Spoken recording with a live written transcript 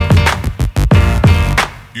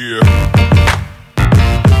Yeah.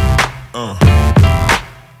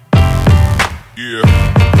 Yeah.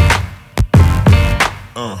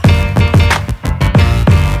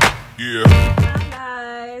 Yeah. Hi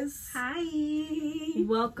guys. Hi.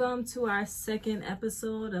 Welcome to our second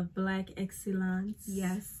episode of Black Excellence.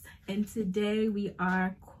 Yes. And today we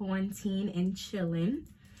are quarantined and chilling.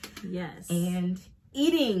 Yes. And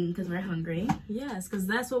eating because we're hungry. Yes, because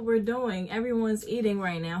that's what we're doing. Everyone's eating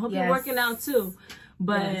right now. Hope Yes. you're working out too.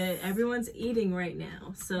 But Yes. everyone's eating right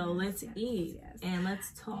now. So let's eat and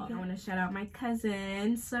let's talk. I want to shout out my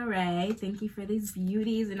cousin, Saray. Thank you for these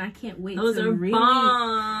beauties. And I can't wait Those to are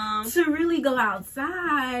really go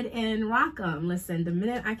outside and rock them. Listen, the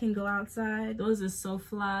minute I can go outside. Those are so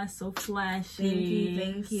fly, so flashy.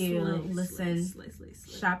 Thank you. Listen, Slay.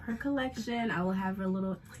 shop her collection. I will have her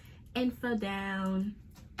little info down.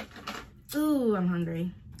 Ooh, I'm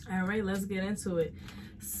hungry. All right, let's get into it.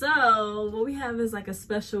 So what we have is like a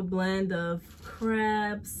special blend of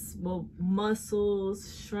crabs,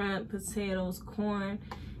 mussels, shrimp, potatoes, corn,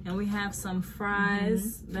 and we have some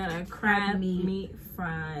fries that are crab meat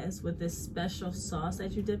fries with this special sauce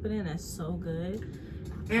that you dip it in. That's so good.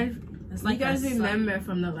 And it's like you guys remember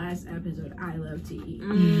from the last episode, I love to eat.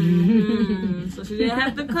 So she didn't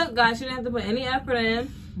have to cook, guys. She didn't have to put any effort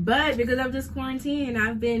in. But because of this quarantine,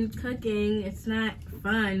 I've been cooking. It's not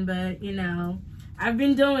fun, but you know, I've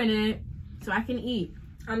been doing it so I can eat.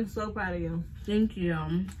 I'm so proud of you. Thank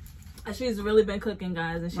you. She's really been cooking,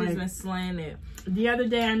 guys, and she's Like, been slaying it. The other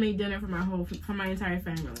day, I made dinner for my entire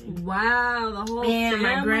family. Wow, the whole And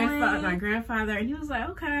family. my grandfather, and he was like,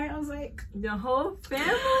 "Okay." I was like, "The whole family?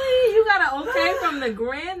 You got an okay from the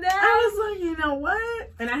granddad?" I was like, "You know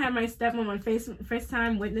what?" And I had my stepmom on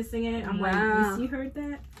FaceTime witnessing it. I'm like, "You heard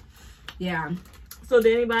that?" Yeah. So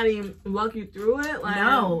did anybody walk you through it? Like,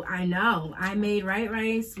 No, I know. I made white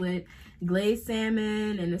rice with glazed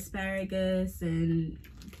salmon and asparagus, and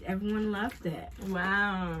everyone loved it.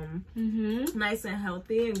 Wow. Mm-hmm. Nice and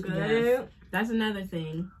healthy and good. Yes. That's another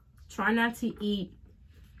thing. Try not to eat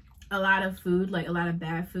a lot of food, like a lot of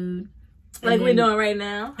bad food. Like we're doing right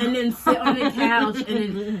now. And then sit on the couch.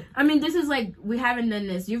 And then, I mean, this is like, we haven't done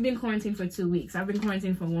this. You've been quarantined for 2 weeks. I've been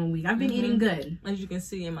quarantined for 1 week. I've been eating good. As you can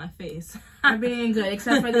see in my face. I've been eating good.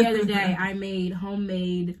 Except for the other day, I made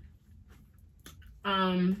homemade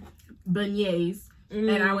beignets. And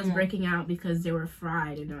I was breaking out because they were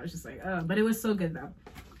fried. And I was just like, oh. But it was so good, though.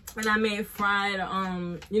 And I made fried,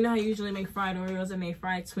 you know how you usually make fried Oreos? I made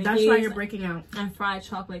fried Twinkies. That's why you're breaking out. And fried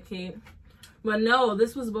chocolate cake. But no,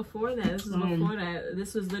 this was before that.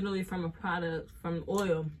 This was literally from a product, from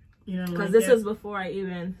oil. You know, because this was before I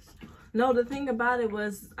even... No, the thing about it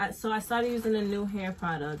was, I started using a new hair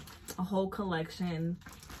product, a whole collection,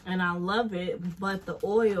 and I love it, but the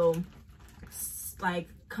oil, like,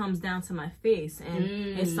 comes down to my face, and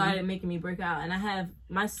it started making me break out. And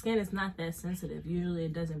my skin is not that sensitive. Usually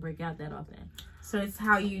it doesn't break out that often. So it's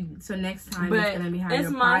how so next time but it's going to be how you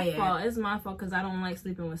apply it. It's my fault. It's my fault because I don't like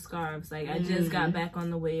sleeping with scarves. Like, I just got back on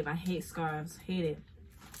the wave. I hate scarves. Hate it.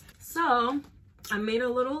 So I made a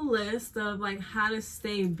little list of like how to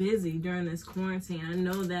stay busy during this quarantine. I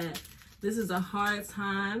know that this is a hard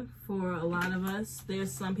time for a lot of us.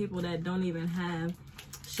 There's some people that don't even have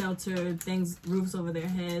shelter, roofs over their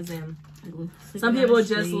heads, and some people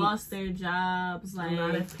just lost their jobs. Like, a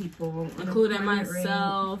lot of people, including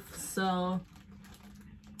myself. So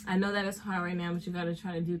I know that it's hard right now, but you got to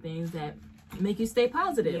try to do things that make you stay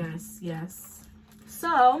positive. Yes.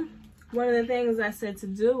 So one of the things I said to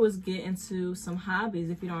do was get into some hobbies.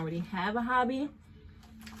 If you don't already have a hobby,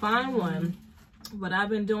 find one. What I've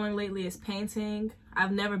been doing lately is painting.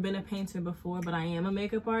 I've never been a painter before, but I am a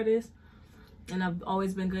makeup artist. And I've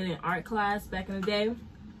always been good in art class back in the day.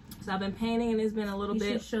 So I've been painting, and it's been a little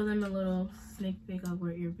bit. You should show them a little sneak peek of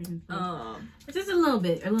where you're being. It's just a little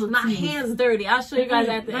bit. My hand's dirty. I'll show you guys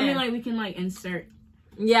at the end. I mean, like, we can, like, insert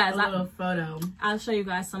a little photo. I'll show you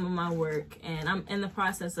guys some of my work. And I'm in the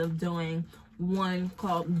process of doing one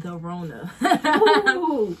called The Rona.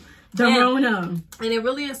 Ooh, The Rona. And it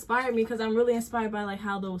really inspired me because I'm really inspired by, like,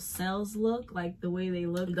 how those cells look. Like, the way they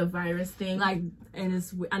look. The virus thing. Like, and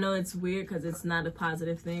I know it's weird because it's not a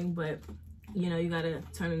positive thing, but you know, you gotta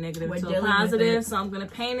turn a negative to a positive. So I'm gonna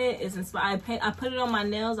paint it. It's inspired. I put it on my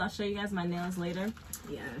nails. I'll show you guys my nails later.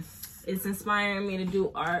 Yes. It's inspiring me to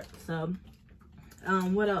do art. So,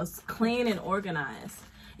 what else? Clean and organize.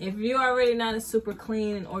 If you're already not a super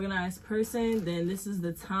clean and organized person, then this is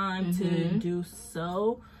the time to do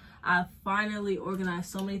so. I finally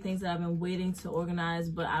organized so many things that I've been waiting to organize,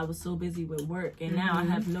 but I was so busy with work, and now I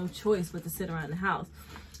have no choice but to sit around the house.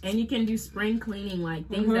 And you can do spring cleaning, like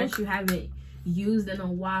things that you haven't used in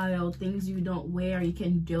a while, things you don't wear, you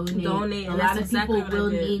can donate. A and lot that's of exactly people what I will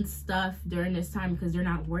did. need stuff during this time because they're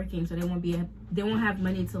not working, so they won't have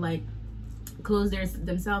money to like clothe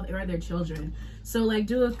themselves or their children. So like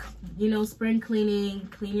do a spring cleaning,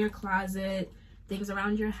 clean your closet, things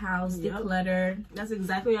around your house, declutter. That's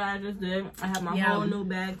exactly what I just did. I have my whole new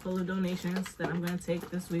bag full of donations that I'm gonna take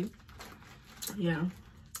this week. Yeah.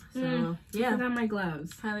 So I forgot my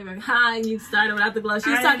gloves. highly recommend. Hi, you started without the gloves.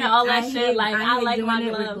 She's talking all that shit. Like I like my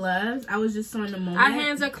doing it with gloves. I was just on the moment. Our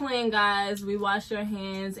hands are clean, guys. We wash our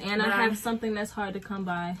hands, and I have something that's hard to come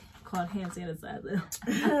by called hand sanitizer.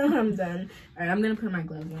 I'm done. All right, I'm gonna put my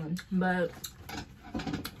gloves on. But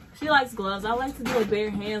she likes gloves. I like to do it bare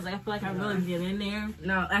hands. Like I feel like I really get in there.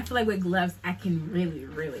 No, I feel like with gloves, I can really,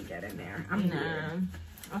 really get in there. I'm weird.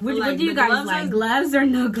 What like do you guys like? Gloves or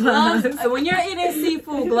no gloves? When you're eating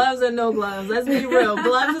seafood, gloves or no gloves? Let's be real.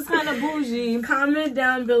 Gloves is kind of bougie. Comment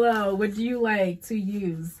down below. What do you like to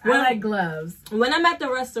use? I like gloves. When I'm at the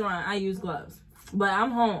restaurant, I use gloves. But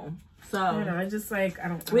I'm home. So I don't know. I just like, I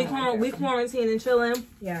don't. We quarantine and chilling.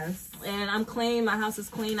 Yes. And I'm clean. My house is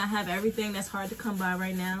clean. I have everything that's hard to come by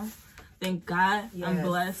right now. Thank God. Yes. I'm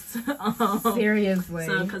blessed. Seriously.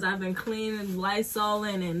 So, because I've been cleaning,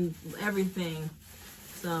 Lysoling, and everything.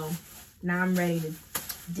 So now I'm ready to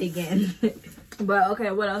dig in. But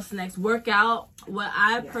okay, what else next? Workout. What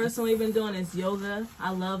I personally been doing is yoga. I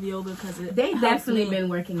love yoga because they definitely been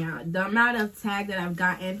working out. The amount of tag that I've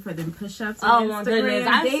gotten for them push-ups on oh Instagram,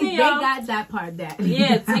 my goodness, they got that part down.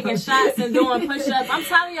 Yeah, taking shots and doing push-ups. I'm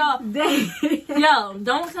telling y'all, yo,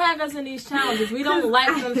 don't tag us in these challenges. We don't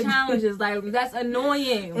like them challenges. Like that's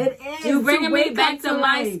annoying. It is. You bringing me back to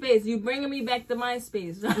MySpace. You bringing me back to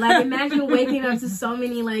MySpace. Like imagine waking up to so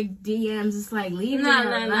many like DMs. It's like leave me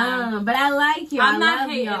alone. But I like you. I'm not love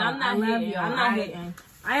hating. y'all. I'm not hating. I'm not hating.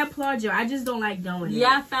 I applaud you. I just don't like doing it.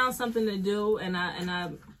 Yeah, I found something to do, and I,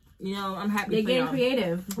 you know, I'm happy. They're for getting y'all.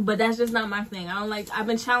 creative, but that's just not my thing. I don't like. I've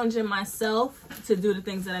been challenging myself to do the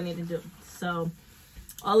things that I need to do. So,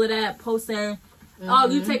 all of that posting. Oh,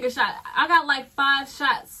 you take a shot. I got like 5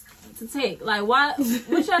 shots to take. Like, why?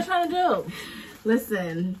 What y'all trying to do?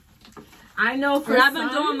 Listen, I know for. And I've been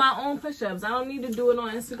doing my own push-ups. I don't need to do it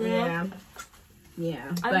on Instagram.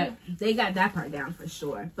 Yeah, but they got that part down for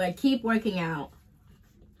sure. But keep working out.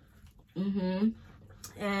 And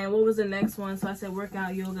what was the next one? So I said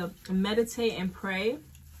workout, yoga, meditate, and pray.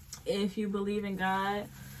 If you believe in God,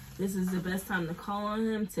 this is the best time to call on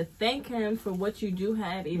Him, to thank Him for what you do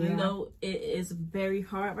have, even though it is very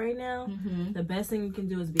hard right now. The best thing you can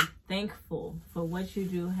do is be thankful for what you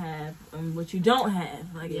do have and what you don't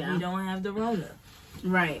have. Like if you don't have the Rona.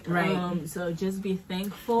 Right. So just be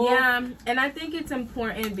thankful. Yeah, and I think it's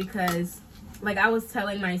important because, like I was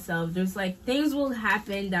telling myself, there's like things will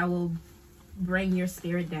happen that will bring your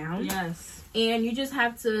spirit down. Yes. And you just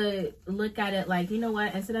have to look at it like, you know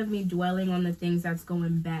what, instead of me dwelling on the things that's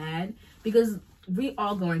going bad, because we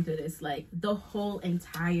all going through this, like the whole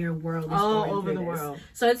entire world is all going over through the this. world.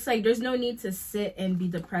 So it's like there's no need to sit and be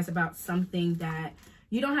depressed about something that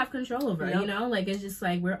you don't have control over, you know? Like it's just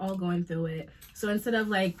like we're all going through it. So instead of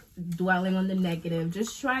like dwelling on the negative,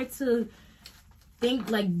 just try to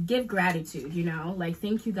think, like, give gratitude, you know, like,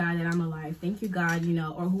 thank you, God, that I'm alive. Thank you, God, you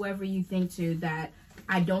know, or whoever you think to, that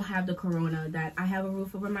I don't have the corona, that I have a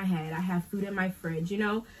roof over my head, I have food in my fridge, you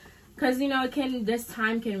know, because, you know, this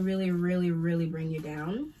time can really, really, really bring you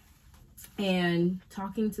down. And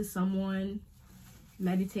talking to someone,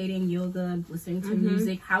 meditating, yoga, listening to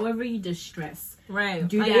music, however you distress. Right.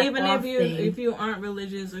 Do like that even often. if you aren't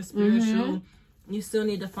religious or spiritual, you still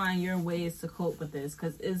need to find your ways to cope with this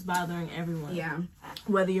because it's bothering everyone. Yeah.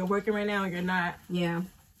 Whether you're working right now or you're not. Yeah.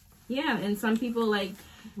 Yeah, and some people, like,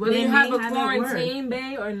 whether you have a quarantine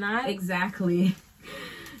bay or not. Exactly.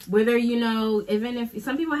 Whether, you know, even if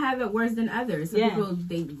some people have it worse than others. Some people,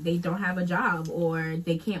 they don't have a job or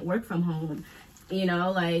they can't work from home. You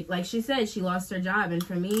know, like she said, she lost her job. And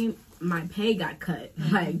for me, my pay got cut,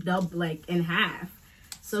 like in half.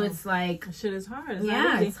 So it's like, shit is hard.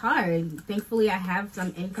 It's hard. Thankfully, I have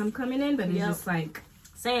some income coming in, but it's just like,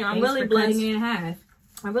 same. I'm really blessed. Cutting it in half.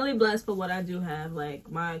 I'm really blessed for what I do have. Like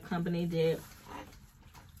my company did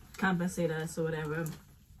compensate us or whatever.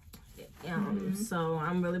 So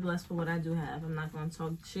I'm really blessed for what I do have. I'm not gonna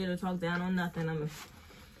talk shit or talk down on nothing.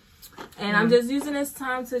 I'm just using this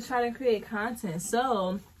time to try to create content.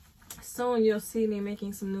 So soon you'll see me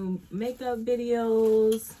making some new makeup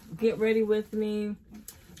videos. Get ready with me.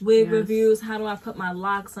 Wig reviews. How do I put my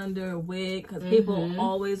locks under a wig? Because people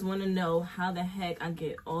always want to know how the heck I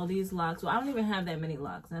get all these locks. Well, I don't even have that many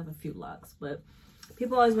locks. I have a few locks, but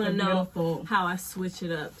people always want to know Beautiful. how I switch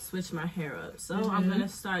my hair up. So I'm going to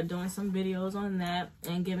start doing some videos on that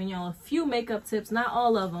and giving y'all a few makeup tips. Not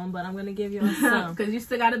all of them, but I'm going to give y'all some. Because you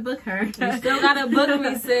still got to book her. You still got to book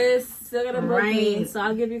me, sis. Still got to book me. So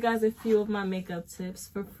I'll give you guys a few of my makeup tips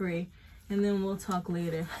for free. And then we'll talk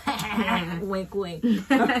later. Wink, wink.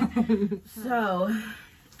 So,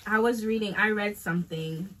 I read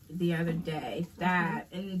something the other day that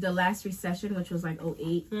in the last recession, which was like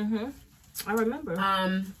 08. I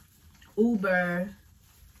remember. Uber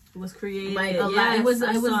was created. Like a lot. It was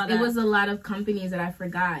a lot of companies that I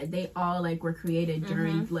forgot. They all like were created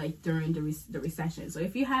during the recession. So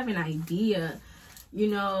if you have an idea,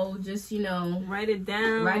 just write it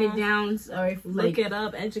down, or if, look it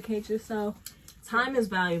up, educate yourself. Time is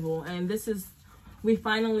valuable, and we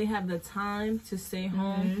finally have the time to stay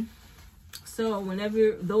home. So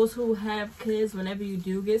whenever those who have kids, whenever you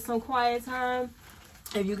do get some quiet time,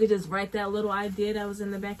 if you could just write that little idea that was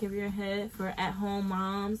in the back of your head for at-home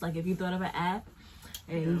moms, like if you thought of an app,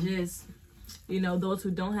 and just those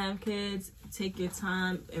who don't have kids, take your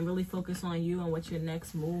time and really focus on you and what your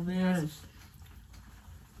next move is. Yes.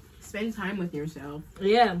 Spend time with yourself.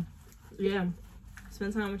 Yeah.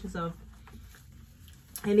 Spend time with yourself.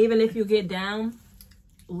 And even if you get down,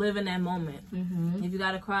 live in that moment. If you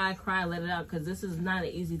gotta cry, let it out, because this is not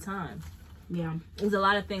an easy time. Yeah. There's a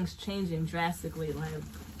lot of things changing drastically. Like,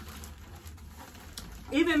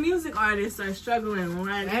 even music artists are struggling.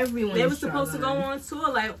 Like, everyone. They were supposed to go on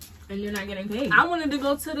tour, like, and you're not getting paid. I wanted to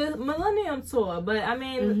go to the Millennium Tour, but I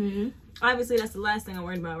mean, obviously that's the last thing I'm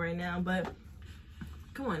worried about right now. But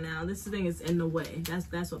come on now, this thing is in the way.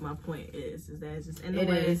 That's what my point is that it's just in the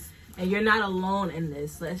way. Is. And you're not alone in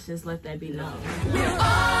this. Let's just let that be known. We're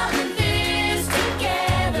all in this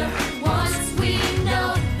together. Once we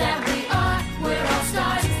know that we're all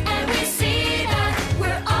stars, and we see that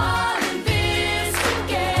we're all in this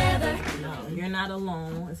together. No, you're not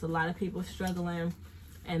alone. It's a lot of people struggling,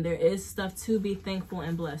 and there is stuff to be thankful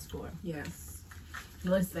and blessed for. Yes.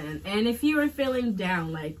 Listen, and if you are feeling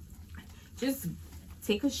down, like, just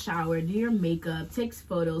take a shower, do your makeup, take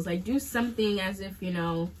photos, like, do something as if,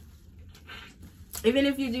 even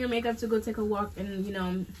if you do your makeup to go take a walk and,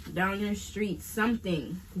 down your street,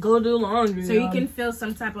 something. Go do laundry. So you can feel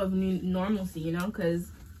some type of normalcy,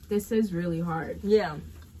 because this is really hard. Yeah.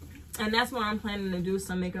 And that's why I'm planning to do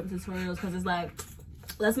some makeup tutorials, because it's like,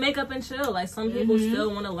 let's make up and chill. Like, some people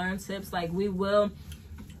still want to learn tips. Like, we will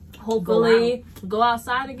hopefully go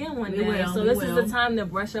outside again one day. So this is the time to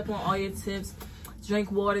brush up on all your tips.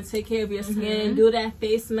 Drink water, take care of your skin, do that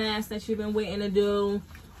face mask that you've been waiting to do.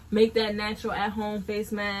 Make that natural at-home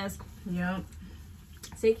face mask. Yep.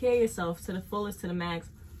 Take care of yourself to the fullest, to the max,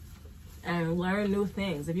 and learn new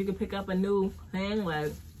things. If you could pick up a new thing,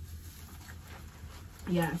 like,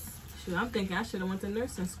 yes. shoot, I'm thinking I should have went to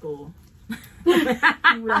nursing school. You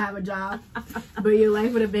would have a job, but your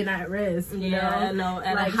life would have been at risk. At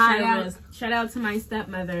a high risk. Shout out to my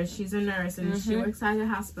stepmother. She's a nurse, and she works at a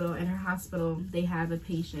hospital. In her hospital, they have a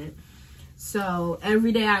patient. So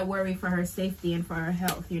every day I worry for her safety and for her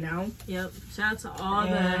health, Yep. Shout out to all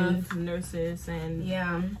the nurses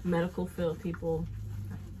and medical field people.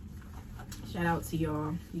 Shout out to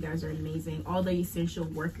y'all. You guys are amazing. All the essential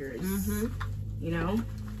workers. Y'all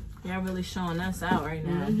really showing us out right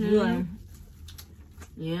now.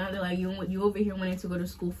 Yeah, they're like, you over here wanting to go to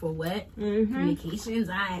school for what? Communications?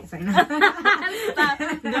 I know.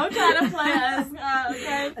 Don't try to play us,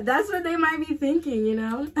 okay? That's what they might be thinking,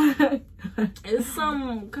 It's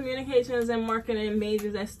some communications and marketing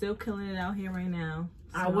majors that's still killing it out here right now.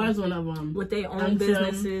 So, I was one of them. With their own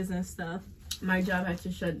businesses and stuff. My job had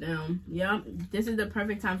to shut down. Yep. This is the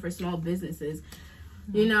perfect time for small businesses.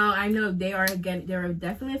 I know they're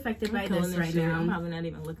definitely affected by this right now. I'm probably not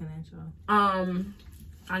even looking at y'all.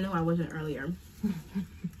 I know I wasn't earlier.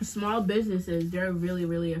 Small businesses, they're really,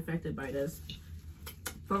 really affected by this.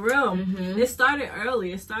 For real. It started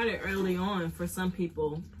early. It started early on for some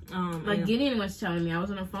people. Like Gideon was telling me, I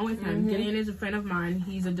was on the phone with him. Gideon is a friend of mine.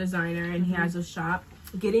 He's a designer and he has a shop.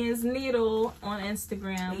 Gideon's Needle on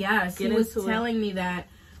Instagram. Yes, he was telling me that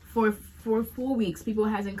for 4 weeks,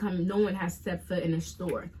 no one has stepped foot in a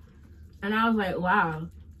store. And I was like, wow.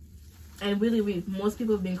 And really, most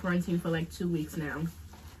people have been quarantined for like 2 weeks now.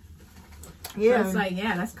 Yeah. So it's like,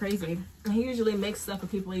 that's crazy. He usually makes stuff for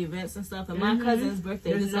people, events and stuff. And my cousin's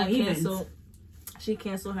birthday just got canceled. She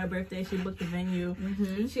canceled her birthday. She booked the venue.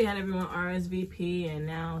 She had everyone RSVP, and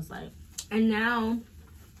now it's like... And now,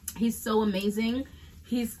 he's so amazing.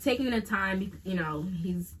 He's taking the time,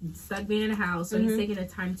 he's stuck being in the house, so he's taking the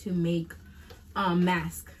time to make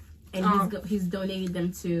masks. And he's donated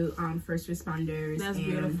them to first responders. That's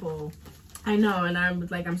beautiful. I know, and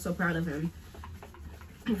I'm so proud of him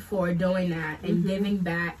for doing that and giving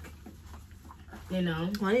back. You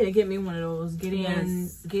know, I need to get me one of those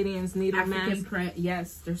Gideon's needle African masks, print.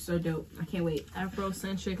 Yes, they're so dope. I can't wait.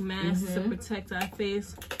 Afrocentric masks to protect our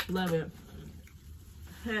face. Love it.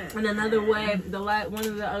 And another way, one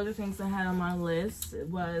of the other things I had on my list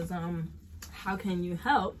was how can you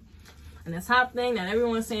help? And the top thing that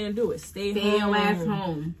everyone's saying to do is stay home. your ass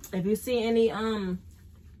home. If you see any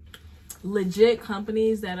legit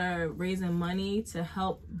companies that are raising money to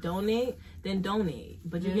help donate, then donate.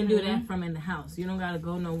 But you can do that from in the house. You don't gotta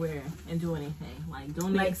go nowhere and do anything. Like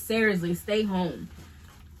donate. Like seriously, stay home.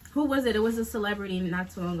 Who was it? It was a celebrity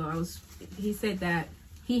not too long ago. He said that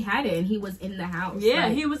he had it and he was in the house. Yeah,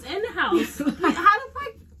 like, he was in the house. How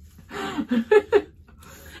the fuck?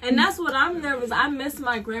 And that's what I'm nervous. I missed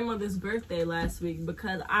my grandmother's birthday last week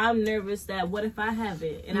because I'm nervous that what if I have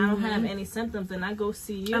it and I don't have any symptoms and I go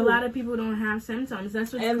see you. A lot of people don't have symptoms.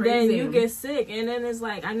 That's what's and crazy. then you get sick. And then it's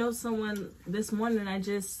like, I know someone this morning, I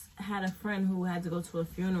just had a friend who had to go to a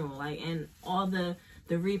funeral. Like, and all the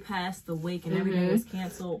repast, the wake and everything was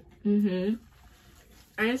canceled. And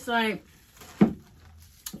it's like,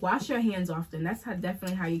 wash your hands often. That's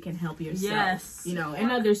definitely how you can help yourself. Yes. You know,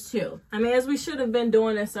 and others too. I mean, as we should have been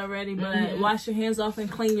doing this already, but wash your hands off and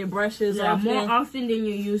clean your brushes off. More often than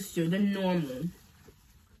you used to, than normal.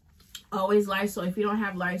 Always Lysol. If you don't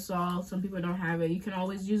have Lysol, some people don't have it. You can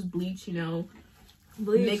always use bleach, you know.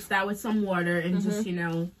 Mix that with some water and just, you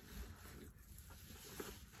know,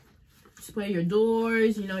 spray your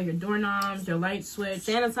doors, you know, your doorknobs, your light switch.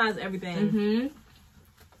 Sanitize everything.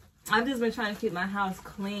 I've just been trying to keep my house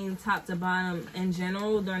clean top to bottom in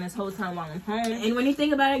general during this whole time while I'm home. And when you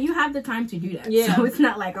think about it, you have the time to do that. Yeah. So it's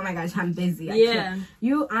not like, oh my gosh, I'm busy. I can't.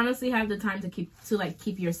 You honestly have the time to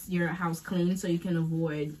keep your house clean so you can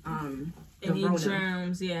avoid any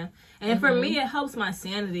germs. Yeah. And for me, it helps my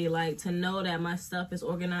sanity, like to know that my stuff is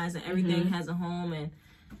organized and everything has a home and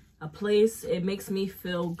a place. It makes me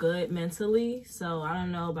feel good mentally. So I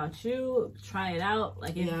don't know about you, try it out.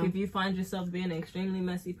 Like if you find yourself being an extremely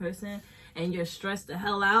messy person and you're stressed the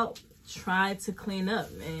hell out, try to clean up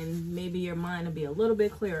and maybe your mind will be a little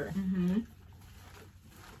bit clearer.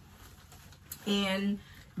 And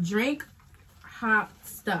drink hot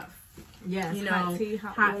stuff. Yes, you know,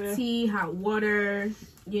 hot tea, hot water,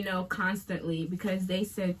 you know, constantly, because they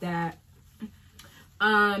said that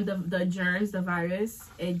the germs, the virus,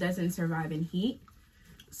 it doesn't survive in heat.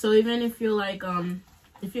 So even if you're like,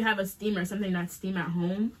 if you have a steamer, something that's steam at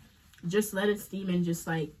home, just let it steam and just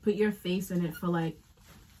like put your face in it for like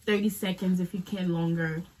 30 seconds if you can,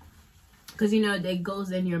 longer. Cause you know, it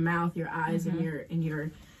goes in your mouth, your eyes, and in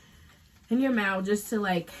your mouth, just to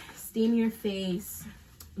like steam your face.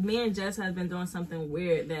 Me and Jess have been doing something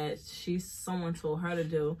weird that someone told her to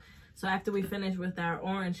do. So after we finish with our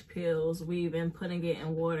orange peels, we've been putting it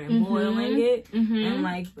in water and boiling it and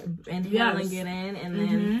like inhaling it in. And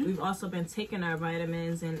then we've also been taking our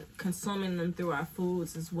vitamins and consuming them through our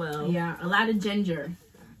foods as well. Yeah, a lot of ginger.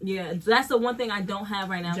 Yeah, that's the one thing I don't have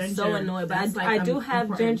right now. I'm so annoyed. But I do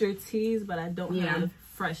have ginger teas, but I don't have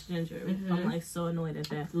fresh ginger. I'm like so annoyed at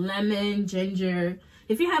that. Lemon, ginger.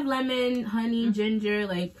 If you have lemon, honey, ginger,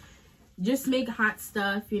 like just make hot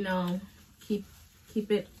stuff, you know, keep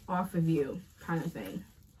it off of you, kind of thing.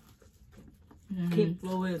 Keep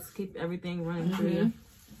fluids, keep everything running through you.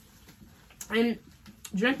 And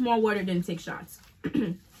drink more water than take shots.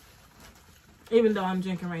 Even though I'm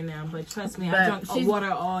drinking right now, but trust me, I drunk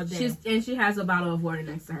water all day. She has a bottle of water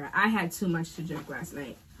next to her. I had too much to drink last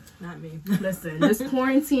night. Not me. Listen, this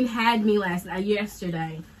quarantine had me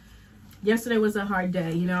yesterday. Yesterday was a hard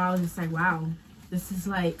day. You know, I was just like, wow, this is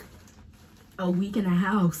like a week in a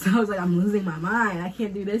house. I was like, I'm losing my mind. I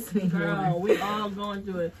can't do this anymore. Girl, we all going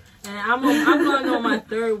through it. And I'm going on my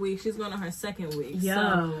third week. She's going on her second week. Yo.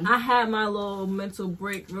 So I had my little mental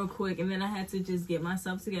break real quick, and then I had to just get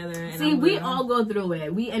myself together. And see, we all go through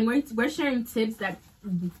it. We're sharing tips that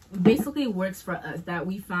basically works for us, that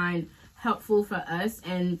we find helpful for us,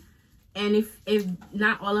 and if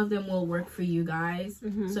not all of them will work for you guys.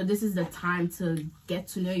 So this is the time to get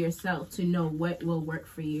to know yourself, to know what will work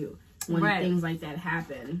for you when things like that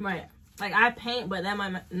happen. Right. Like, I paint, but that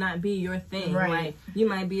might not be your thing. Right. Like, you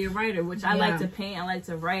might be a writer, which I like to paint. I like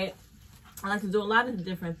to write. I like to do a lot of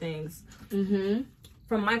different things.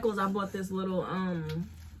 From Michael's, I bought this little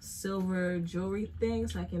silver jewelry thing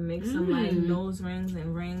so I can make some, like, nose rings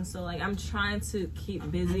and rings. So, like, I'm trying to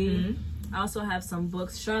keep busy. I also have some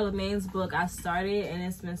books. Charlamagne's book I started, and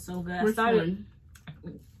it's been so good. I started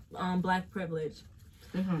Black Privilege.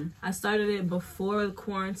 I started it before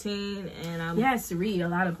quarantine, and Yes, read a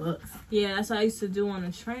lot of books. yeah, that's what I used to do on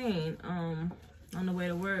the train, on the way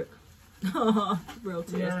to work. Real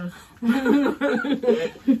tears.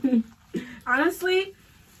 Honestly,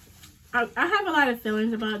 I have a lot of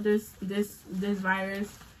feelings about this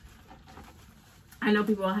virus. I know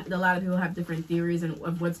a lot of people have different theories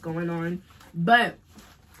of what's going on, but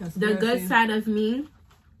the good side of me,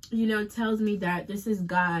 tells me that this is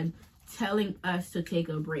God telling us to take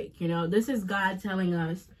a break. This is God telling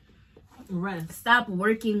us rest. Stop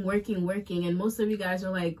working. And most of you guys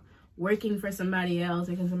are like working for somebody else,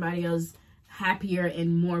 making somebody else happier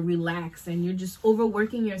and more relaxed, and you're just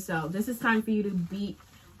overworking yourself. This is time for you to be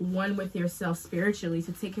one with yourself spiritually,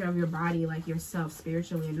 to take care of your body like yourself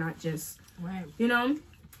spiritually, and not just right.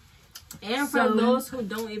 And for those who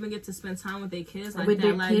don't even get to spend time with their kids like with that,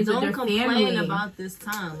 their like kids, don't with their complain family. about this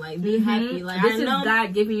time. Like be happy. Like this I know is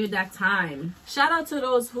God giving you that time. Shout out to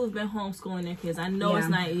those who've been homeschooling their kids. I know it's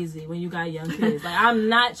not easy when you got young kids. Like I'm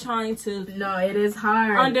not trying to No, it is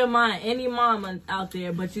hard. undermine any mom out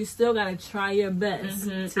there, but you still gotta try your best.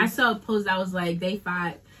 I saw a post that was like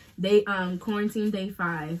they quarantine day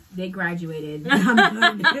 5. They graduated. I'm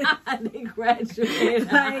done. They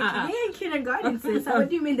graduated. Like they in kindergarten, sis. What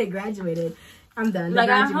do you mean they graduated? I'm done.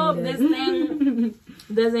 Like I hope this thing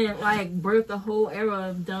doesn't like birth the whole era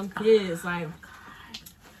of dumb kids. Like,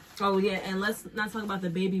 oh yeah, and let's not talk about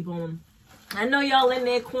the baby boom. I know y'all in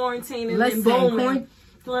there quarantining and booming.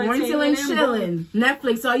 Quarantine and chilling.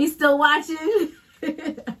 Netflix, are you still watching?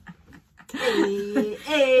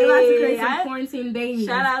 Hey, Lots of crazy quarantine babies.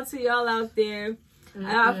 Shout out to y'all out there.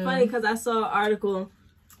 Funny because I saw an article.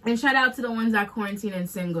 And shout out to the ones that quarantine and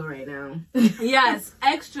single right now. Yes,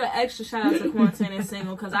 extra shout out to quarantine and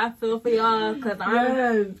single because I feel for y'all because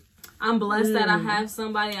I'm blessed that I have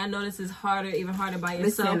somebody. I know this is even harder by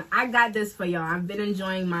yourself. Listen, I got this for y'all. I've been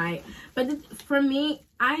enjoying for me,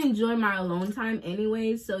 I enjoy my alone time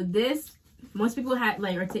anyway. So most people have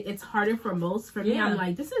it's harder for most. For me, I'm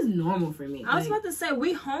like, this is normal for me. I was about to say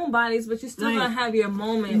we homebodies, but you still gonna have your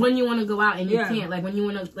moment when you want to go out and you can't. Like when you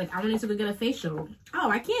want to, I wanted to go get a facial. Oh,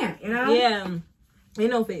 I can't. Yeah.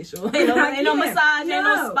 Ain't no facial. Ain't no massage. Ain't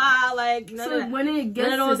no spa. Like none of that. When it gets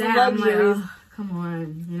none of to those that, luxuries. I'm like, oh, come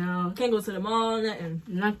on, Can't go to the mall.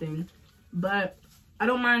 Nothing. But I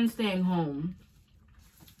don't mind staying home.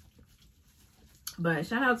 But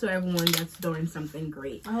shout out to everyone that's doing something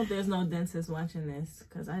great. I hope there's no dentist watching this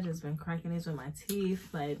because I just been cracking these with my teeth.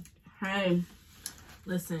 Like, hey,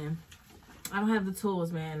 listen, I don't have the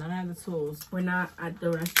tools, man. I don't have the tools. We're not at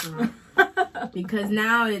the restaurant because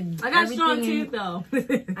now I got strong teeth though.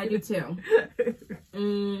 I do too.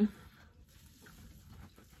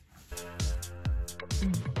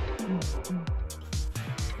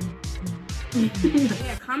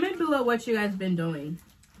 Yeah, comment below what you guys been doing.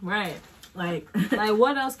 Right. Like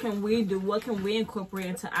what else can we do? What can we incorporate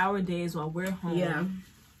into our days while we're home? Yeah.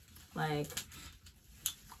 Like,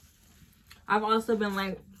 I've also been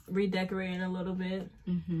like redecorating a little bit.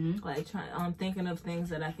 Like I'm thinking of things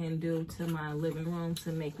that I can do to my living room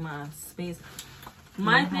to make my space.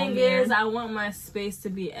 My thing is, I want my space to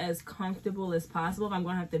be as comfortable as possible if I'm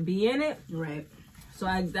gonna have to be in it. Right. So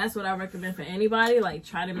that's what I recommend for anybody. Like,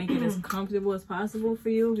 try to make it as comfortable as possible for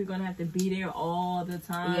you. You're gonna have to be there all the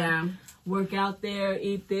time. Yeah. Work out there,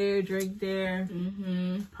 eat there, drink there,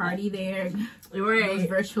 party there. Right. Those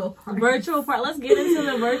virtual parties. Virtual part. Let's get into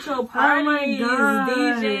the virtual parties. Oh my God.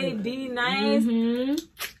 DJ D Nice.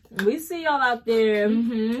 We see y'all out there.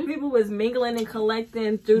 People was mingling and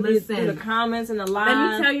collecting through the comments and the live.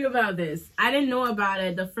 Let me tell you about this. I didn't know about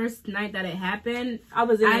it the first night that it happened. I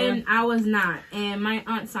was I was not. And my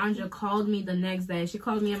aunt Sandra called me the next day. She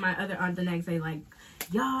called me and my other aunt the next day, like,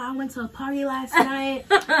 y'all, I went to a party last night.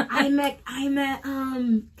 I met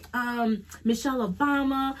Michelle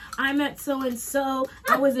Obama. I met so and so.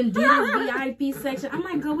 I was in Dita's VIP section. I'm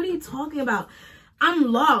like, girl, what are you talking about?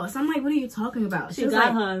 I'm lost. I'm like, what are you talking about? She was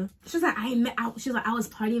like, I was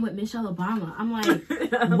partying with Michelle Obama. I'm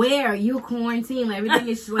like, where? You quarantined. Like, everything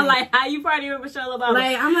is like, how you partying with Michelle Obama?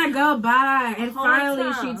 Like, I'm like, girl, bye. And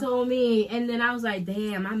finally she told me, and then I was like,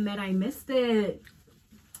 damn, I missed it.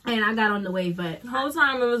 And I got on the wave, but the whole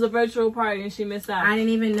time it was a virtual party and she missed out. I didn't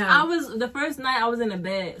even know. The first night I was in the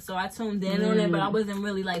bed, so I tuned in on it, but I wasn't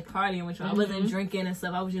really like partying with you. I wasn't drinking and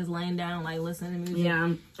stuff. I was just laying down, like listening to music.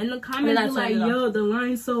 Yeah. And the comments were like, yo, the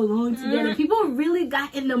line's so long together. People really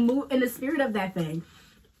got in the mood, in the spirit of that thing.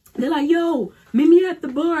 They're like, yo, meet me at the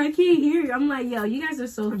bar. I can't hear you. I'm like, yo, you guys are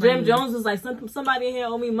so funny. Jim Jones was like, somebody in here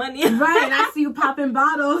owe me money. Right, and I see you popping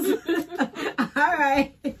bottles. All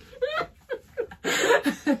right.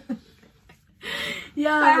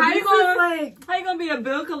 Yeah, Like, how you this gonna- is like How you gonna be a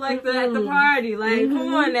bill collector at the party? Like,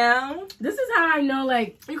 come on now. this is how I know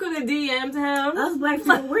like You could have DM'd him. us black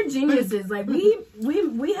people, we're geniuses. Like we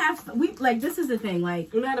like this is the thing.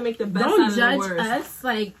 Like You know how to make the best out don't of the judge worst. us.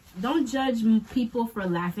 Like don't judge people for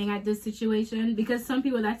laughing at this situation because some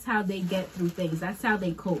people that's how they get through things. That's how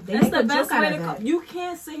they cope. They That's make the a best joke way out to of cope. it. You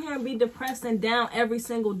can't sit here and be depressed and down every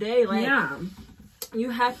single day. Like, Yeah. you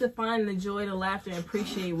have to find the joy, the laughter, and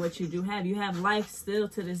appreciate what you do have. You have life still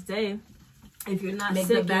to this day. If you're not Make the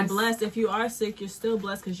sick, you're best. blessed. If you are sick, you're still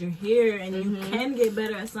blessed because you're here and you can get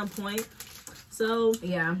better at some point. So,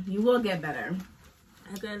 Yeah, you will get better.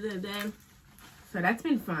 at the end of the day, So that's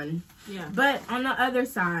been fun. yeah. But on the other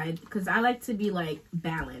side, because I like to be like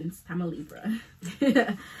balanced, I'm a Libra.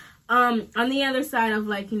 On the other side of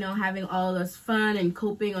like, you know, having all this fun and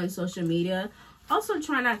coping on social media, also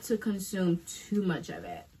try not to consume too much of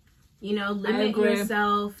it. You know, limit agree.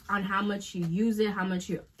 yourself on how much you use it, how much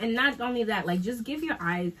you, and not only that, like just give your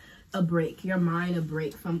eyes a break, your mind a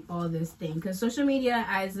break from all this thing. Because social media,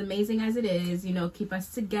 as amazing as it is, you know, keep us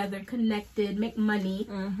together, connected, make money.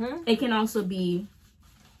 Mm-hmm. It can also be,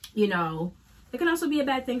 you know, it can also be a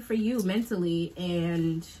bad thing for you mentally.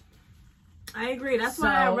 And I agree. That's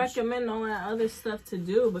why I So- recommend all that other stuff to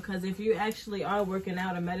do, because if you actually are working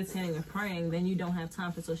out and meditating and praying, then you don't have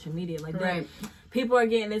time for social media. Like that. Right. People are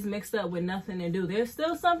getting this mixed up with nothing to do. There's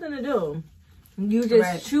still something to do. You just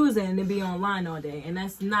Right. choosing to be online all day, and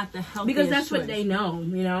that's not the healthiest because that's choice. what they know,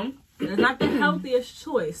 you know. It's not the healthiest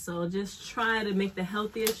choice. So just try to make the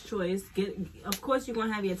healthiest choice. Of course, you're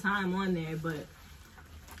gonna have your time on there, but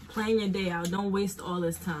plan your day out. Don't waste all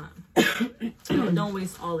this time. Don't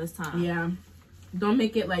waste all this time. Yeah. Don't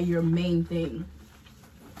make it like your main thing.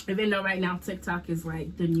 Even though right now TikTok is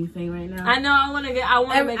like the new thing right now. I know. I want to make. A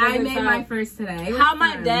I good made time. my first today. It was How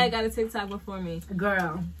my fun. dad got a TikTok before me.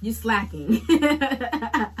 Girl, you slacking.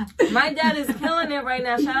 My dad is killing it right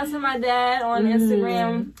now. Shout out to my dad on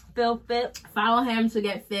Instagram, Phil Fit. Follow him to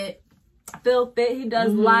get fit. Phil Fit. He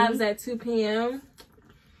does lives at 2 p.m.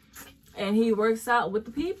 and he works out with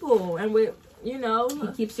the people and with, you He know.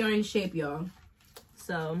 keeps you in shape, y'all.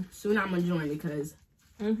 So, Soon I'm gonna join because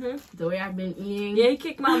the way I've been eating. yeah, he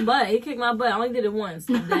kicked my butt. I only did it once.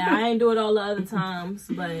 I ain't do it all the other times,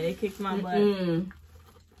 but it kicked my butt.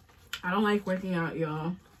 I don't like working out,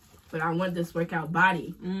 y'all, but I want this workout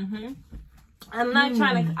body. I'm not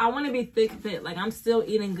trying to. I want to be thick fit. Like, I'm still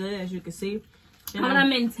eating good, as you can see. You I'm know? gonna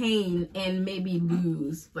maintain and maybe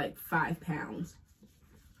lose like 5 pounds.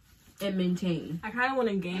 And maintain. I kind of want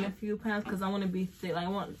to gain a few pounds because I want to be thick. Like, I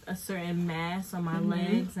want a certain mass on my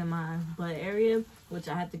legs and my butt area, which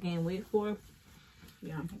I have to gain weight for.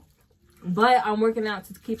 Yeah. But I'm working out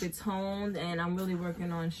to keep it toned, and I'm really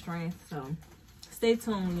working on strength. So stay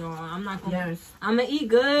tuned, y'all. I'm not gonna. Yes. I'm gonna eat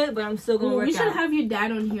good, but I'm still gonna work We should out. have your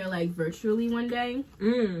dad on here like virtually one day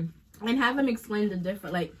and have him explain the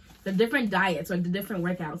different diets or the different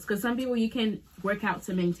workouts. Because some people you can work out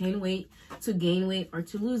to maintain weight, to gain weight, or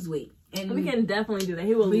to lose weight. And We can definitely do that.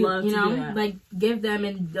 He would love to you know, do that. like give them,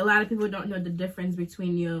 and a lot of people don't know the difference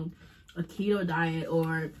between a keto diet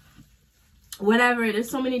or whatever. There's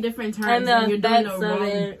so many different terms, And the and you're doing the effects of wrong,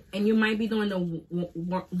 it. and you might be doing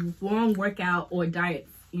the wrong workout or diet,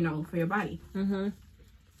 you know, for your body.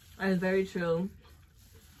 That's very true.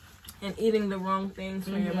 And eating the wrong things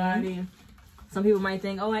for your body. Some people might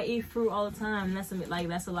think, "Oh, I eat fruit all the time."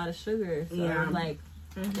 That's a lot of sugar. So Yeah.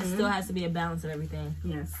 it still has to be a balance of everything.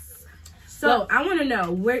 Yes. So I want to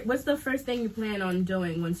know what's the first thing you plan on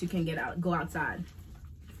doing once you can go outside?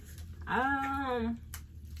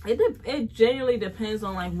 It genuinely depends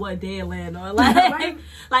on like what day it land on. Like, Right.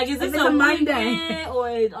 like is If this it's a a Monday. Monday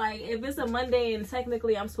or like if it's a Monday and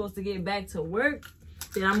technically I'm supposed to get back to work,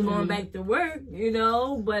 then I'm going back to work, you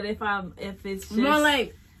know. But if it's just More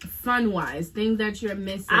like fun wise, things that you're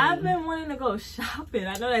missing. I've been wanting to go shopping.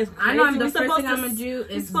 I know that's crazy. I know the We're first thing supposed I'm to- gonna do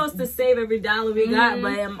We're is supposed to save every dollar we got,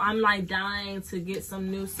 but I'm like dying to get some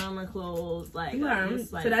new summer clothes. Like, Yeah, I'm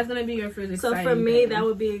just, like so that's gonna be your first. so for exciting me, thing. that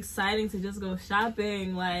would be exciting to just go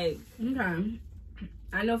shopping. Like, Okay.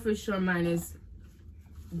 I know for sure mine is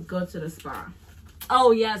go to the spa. oh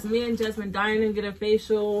yes, me and Jasmine dying to get a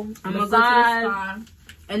facial, I'm gonna go to the massage. spa.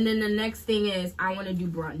 And then the next thing is I want to do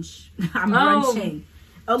brunch. I'm Oh. brunching.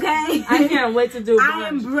 Okay? I can't wait to do I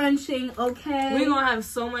am brunch. brunching, okay? We're gonna have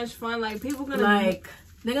so much fun. Like, people gonna like,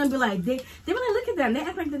 they're gonna be like, they be like, look at them. They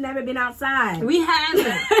act like they've never been outside. we haven't.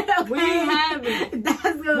 Okay? We haven't. That's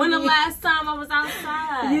gonna When the be, last time I was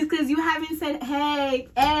outside? because you haven't said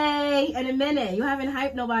hey in a minute. You haven't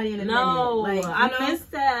hyped nobody in a No, minute. Like, I you know?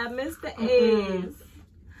 missed that. I missed the A's.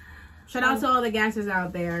 Shout out to all the gassers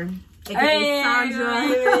out there. aka Sandra.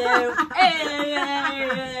 Hey.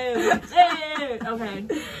 Okay.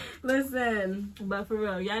 Listen. But for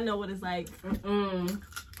real, y'all know what it's like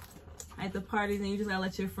at the parties, and you just gotta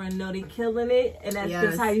let your friend know they killing it, and that's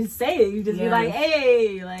just how you say it. You just be like,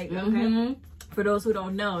 hey, like, okay. For those who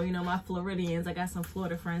don't know, you know, my Floridians, I got some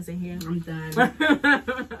Florida friends in here. I'm done.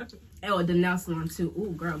 Oh, the nail salon too.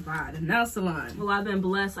 Ooh, girl, bye. The nail salon. Well, I've been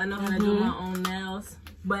blessed. I know how to do my own nails,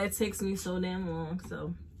 but it takes me so damn long.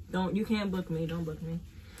 So you can't book me. Don't book me.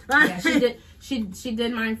 Yeah, she did. She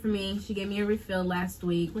did mine for me. She gave me a refill last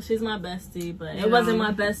week. Well, she's my bestie, but it wasn't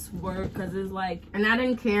my best work because it's like, and I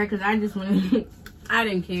didn't care because I just wanted. I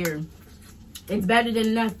didn't care. It's better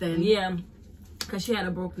than nothing. Yeah, because she had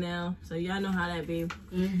a broke nail, so y'all know how that be.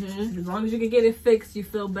 As long as you can get it fixed, you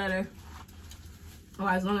feel better. Oh,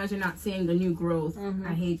 as long as you're not seeing the new growth.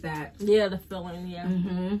 I hate that. Yeah, the filling. Yeah.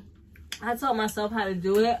 I taught myself how to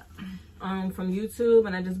do it from YouTube,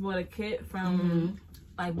 and I just bought a kit from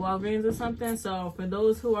like Walgreens or something. So for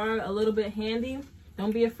those who are a little bit handy,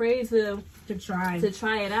 don't be afraid to try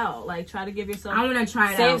it out. Like, try to give yourself. I want to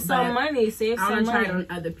try it save out. some money. Save I some want to money. try it on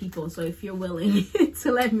other people. So if you're willing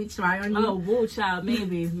to let me try on you. Oh, woo, child,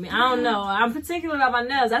 maybe. I don't know. I'm particular about my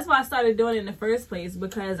nails. That's why I started doing it in the first place,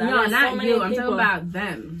 because I got not so many you. people. I'm talking about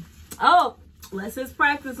them. Oh, let's just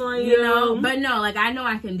practice on you. You know, but no, like I know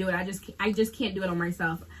I can do it. I just can't do it on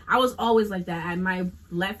myself. I was always like that. And my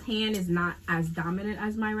left hand is not as dominant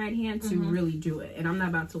as my right hand to really do it. And I'm not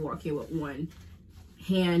about to walk here with one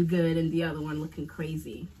hand good and the other one looking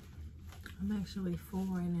crazy. I'm actually full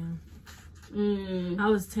right now. I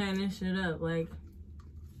was tearing this shit up. Like,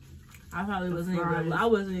 I probably wasn't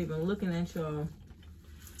even looking at y'all.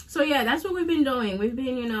 So yeah, that's what we've been doing. We've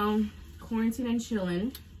been, you know, quarantined and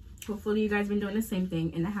chilling. Hopefully you guys been doing the same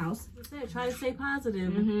thing in the house. That's it. Try to stay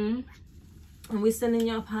positive. And we sending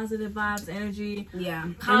y'all positive vibes, energy. Yeah.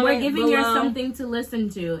 And Comment we're giving you below. something to listen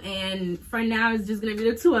to. And for now, it's just going to be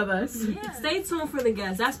the two of us. Yeah. Stay tuned for the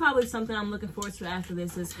guests. That's probably something I'm looking forward to after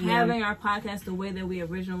this, is having our podcast the way that we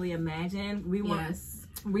originally imagined. We want.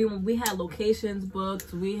 We had locations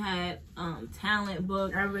booked. We had talent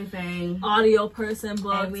booked. Everything. Audio person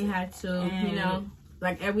booked. And we had to, you know,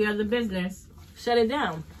 like every other business, shut it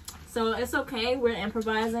down. So it's okay. We're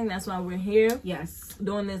improvising. That's why we're here. Yes.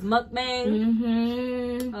 Doing this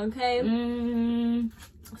mukbang. Okay.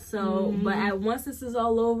 So, but once this is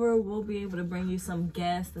all over, we'll be able to bring you some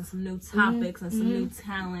guests and some new topics and some new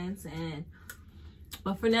talents.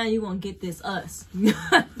 But for now, you're going to get this us.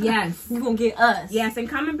 Yes. You're going to get us. Yes. And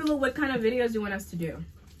comment below what kind of videos you want us to do.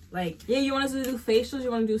 Like, yeah, you want us to do facials?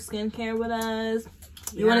 You want to do skincare with us?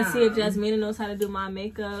 You want to see if Jasmina knows how to do my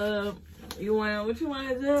makeup? What you want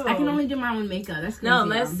to do? I can only do my own makeup. That's crazy. No,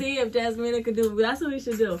 let's see if Jasmina could do. That's what we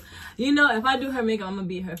should do. You know, if I do her makeup, I'm gonna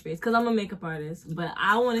beat her face because I'm a makeup artist. But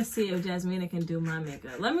I want to see if Jasmina can do my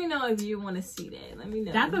makeup. Let me know if you want to see that. Let me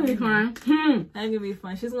know. That could be fun. That could be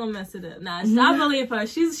fun. She's gonna mess it up. Nah, I believe her.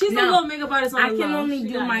 She's a little makeup artist. On I the can low. only She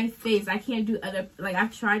do got my it. face. I can't do other. Like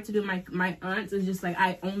I've tried to do my aunts. It's just like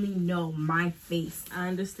I only know my face. I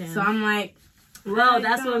understand. So I'm like, well,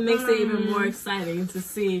 that's what makes it even more exciting to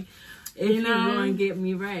see. If You you're know? going to get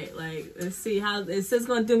me right. Like, let's see how is this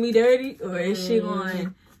going to do me dirty, or is she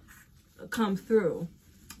going to come through?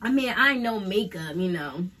 I mean, I know makeup, you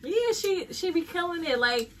know. Yeah, she be killing it.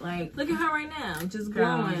 Like look at her right now, just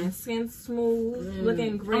glowing, skin smooth,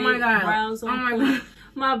 looking great. Oh my god! Brows on oh point.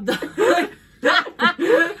 my god! My dog.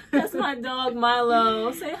 That's my dog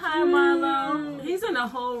Milo. Say hi, Milo. He's in a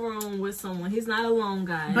whole room with someone. He's not alone,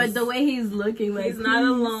 guys. But the way he's looking, like he's not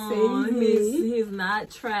alone. save me. He's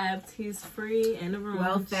not trapped. He's free in the room.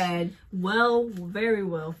 Well fed. Very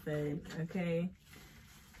well fed. Okay.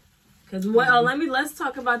 Because let's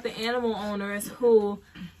talk about the animal owners who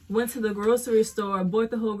went to the grocery store,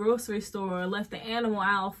 bought the whole grocery store, left the animal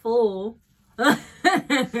aisle full. How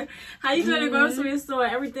you go to the grocery store,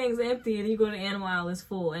 everything's empty, and you go to the animal aisle, it's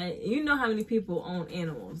full. And you know how many people own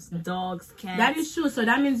animals, dogs, cats. That is true. So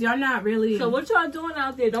that means y'all not really. So what y'all doing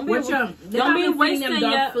out there? Don't be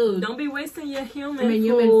wasting your human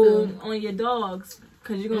food on your dogs,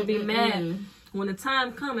 because you're gonna be mad when the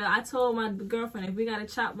time comes. I told my girlfriend, if we gotta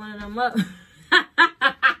chop one of them up.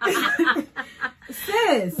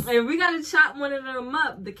 Sis, if we gotta chop one of them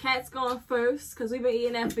up, the cat's going first, because we've been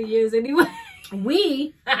eating that for years anyway. Let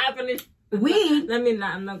me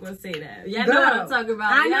not. I'm not gonna say that. Y'all know what I'm talking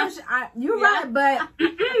about. I know. You're right, but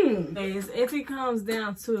if it comes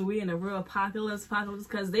down to it, we in a real apocalypse,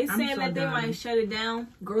 because they saying that they might shut it down.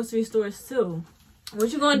 Grocery stores too.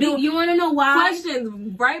 What you gonna do? You want to know why?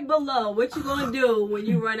 Questions right below. What you gonna do when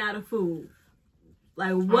you run out of food?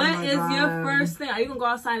 Like, what my is your God. first thing? Are you gonna go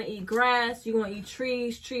outside and eat grass? You gonna eat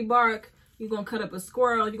trees, tree bark? You gonna cut up a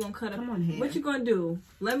squirrel? You gonna cut up? Come on here. What you gonna do?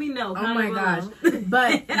 Let me know. Oh my gosh.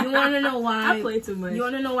 But you want to know why? I play too much. You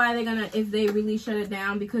want to know why they're gonna, if they really shut it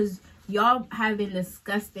down? Because y'all have been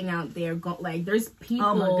disgusting out there. Like, there's people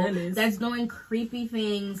Oh my goodness. that's doing creepy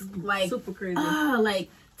things, like, Super crazy. like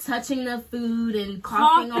touching the food and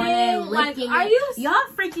coughing on it, Coughing, like, licking are it. you- Y'all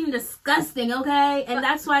freaking disgusting, okay? And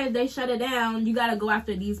that's why if they shut it down, you gotta go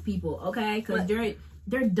after these people, okay? Because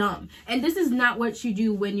they're dumb. And this is not what you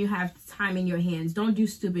do when you have time in your hands. Don't do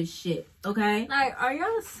stupid shit, okay? Like, are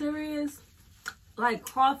y'all serious? Like,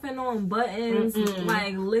 coughing on buttons, Mm-mm.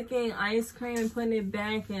 like licking ice cream and putting it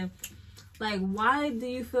back, and like, why do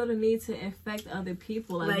you feel the need to infect other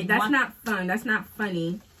people? Like, that's why- not fun. That's not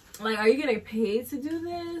funny. Like, are you getting paid to do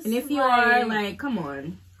this? And if you are, like, come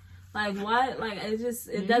on. Like, what? Like,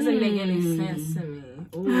 it doesn't make any sense to me.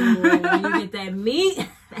 Ooh, when you get that meat,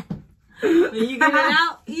 when you get it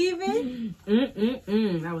out even.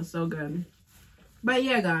 That was so good. But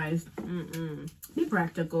yeah, guys, be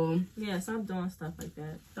practical. Yeah, stop doing stuff like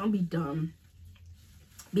that. Don't be dumb.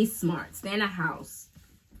 Be smart. Stay in the house.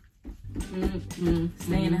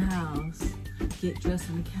 Stay in the house. Get dressed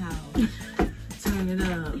on the couch. Turn it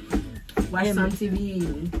up. Watch And- some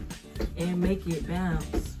TV And make it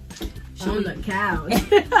bounce. on the couch.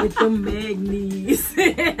 With the magnies.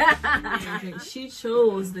 She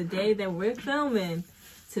chose the day that we're filming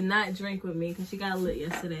to not drink with me because she got lit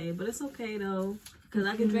yesterday. But it's okay though, because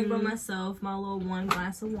I can drink by myself, my little 1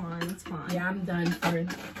 glass of wine. It's fine. Yeah, I'm done for.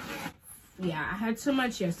 Yeah, I had too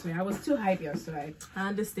much yesterday. I was too hyped yesterday. I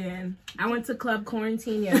understand. I went to Club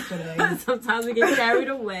Quarantine yesterday. Sometimes we get carried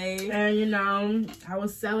away. And, you know, I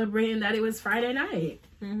was celebrating that it was Friday night.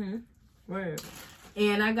 Word.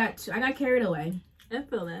 And I got carried away. I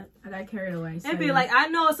feel that. I got carried away. So, It'd be like, I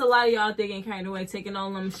know it's a lot of y'all out there getting carried away, taking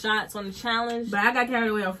all them shots on the challenge. But I got carried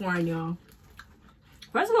away off wine, y'all.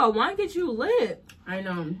 First of all, wine get you lit. I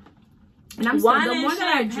know. And I'm Wine still, the and more that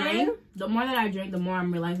I champagne? drink, the more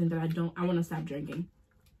I'm realizing that I want to stop drinking.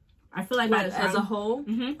 I feel like by the time, As a whole.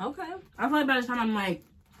 Mhm. Okay. I feel like by the time I'm like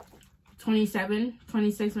 27,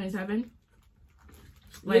 26, 27,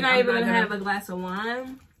 like, You're not I'm even gonna gonna- have a glass of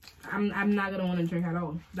wine. I'm not gonna want to drink at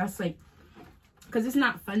all. That's like, cause it's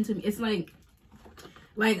not fun to me. It's like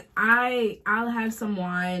I'll have some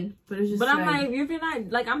wine, but it's just. But I'm like, if you're not,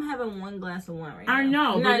 like, I'm having 1 glass of wine right now. I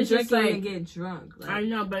know, I'm but not it's just drinking like- to get drunk. Like, I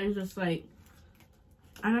know, but it's just like,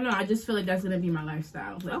 I don't know. I just feel like that's gonna be my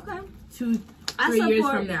lifestyle. Like, okay. 2, I 3 years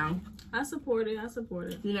support- from now, I support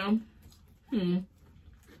it. you know.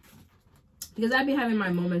 Because I be having my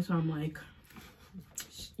moments where I'm like,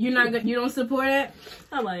 you don't support it.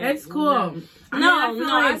 I like It's it. cool. I mean, I No, feel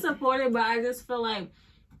I like- support it, but I just feel like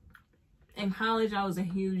in college I was a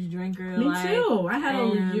huge drinker. Me like, too. I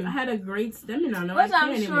and- had a great stamina. No, Which I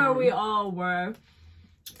I'm can't sure anymore. we all were.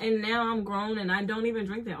 And now I'm grown and I don't even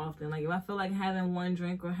drink that often. Like, if I feel like having 1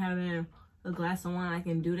 drink or having a glass of wine, I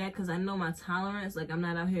can do that because I know my tolerance. Like, I'm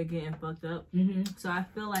not out here getting fucked up. So I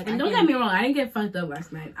feel like And don't get me wrong, I didn't get fucked up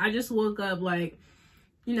last night. I just woke up like,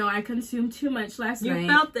 you know, I consumed too much last you night.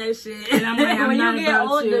 felt that shit. And I'm like, I'm when not you get about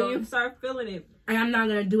older, to. you start feeling it. And I'm not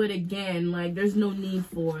gonna do it again. Like, there's no need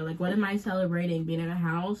for. Like, what am I celebrating? Being in a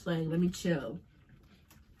house? Like, let me chill.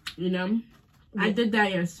 You know? I did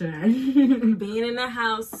that yesterday. Being in the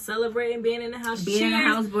house, celebrating being in the house. Being in a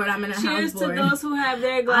Cheers. house board, I'm in a house Cheers to board. those who have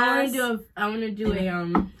their glass. I wanna do a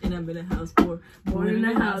And I'm in a house board. Bored in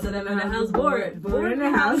the house, and I'm in a house board. Bored in the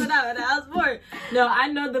house, and I'm in a house board. No, I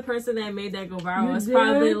know the person that made that go viral. You It's did?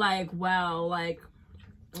 probably like, wow, like,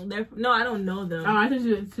 no, I don't know them. Oh, I thought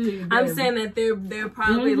you too. I'm saying that they're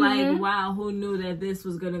probably Mhm. like, wow, who knew that this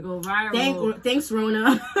was gonna go viral? Thanks,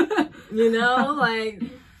 Rona. You know, like,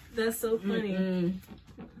 that's so funny. Mm-mm.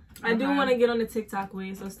 I do Okay. want to get on the TikTok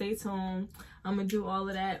wave, so stay tuned. I'm gonna do all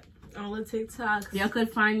of that on the TikToks. Y'all could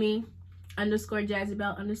find me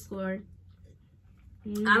 _JazzyBelt_.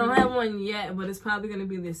 I don't have one yet, but it's probably going to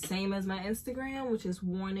be the same as my Instagram, which is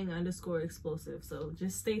warning_explosive. So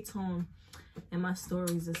just stay tuned in my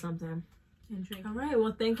stories or something. All right.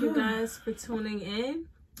 Well, thank you guys for tuning in.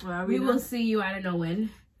 Well, We will see you, I don't know when.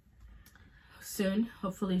 Soon.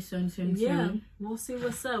 Hopefully soon. Yeah, we'll see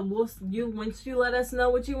what's up. Once you let us know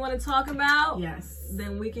what you want to talk about, Yes.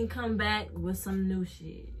 then we can come back with some new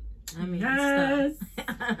shit. I mean, Yes.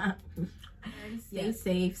 stuff. Stay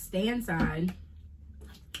safe. Stay inside.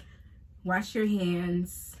 Wash your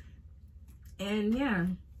hands. And yeah.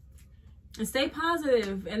 And stay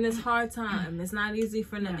positive in this hard time. It's not easy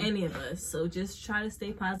for Yeah. any of us. So just try to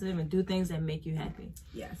stay positive and do things that make you happy.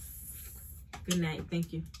 Yes. Good night.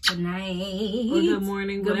 Thank you. Good night. Or good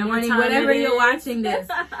morning. Good whatever morning, time whatever it you're is. watching this.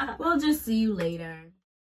 We'll just see you later.